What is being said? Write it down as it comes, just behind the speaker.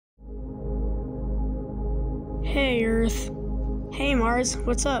Hey, Earth. Hey, Mars,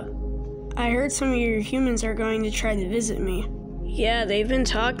 what's up? I heard some of your humans are going to try to visit me. Yeah, they've been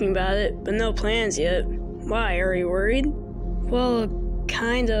talking about it, but no plans yet. Why, are you worried? Well,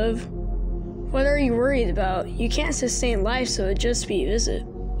 kind of. What are you worried about? You can't sustain life, so it'd just be a visit.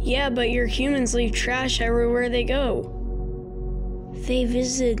 Yeah, but your humans leave trash everywhere they go. They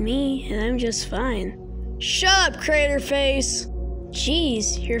visited me, and I'm just fine. Shut up, crater face!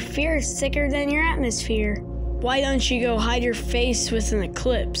 Jeez, your fear is thicker than your atmosphere. Why don't you go hide your face with an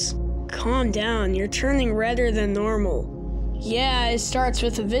eclipse? Calm down, you're turning redder than normal. Yeah, it starts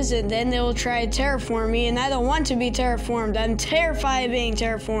with a visit, then they will try to terraform me, and I don't want to be terraformed. I'm terrified of being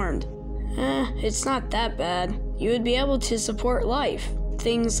terraformed. It's not that bad. You would be able to support life.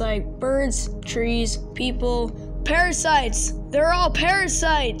 Things like birds, trees, people, parasites! They're all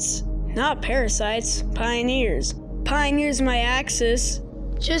parasites! Not parasites, pioneers. Pioneers my axis.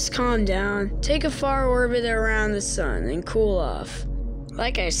 Just calm down, take a far orbit around the sun, and cool off.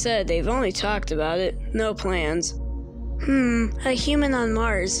 Like I said, they've only talked about it, no plans. A human on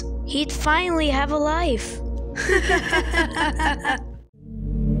Mars. He'd finally have a life.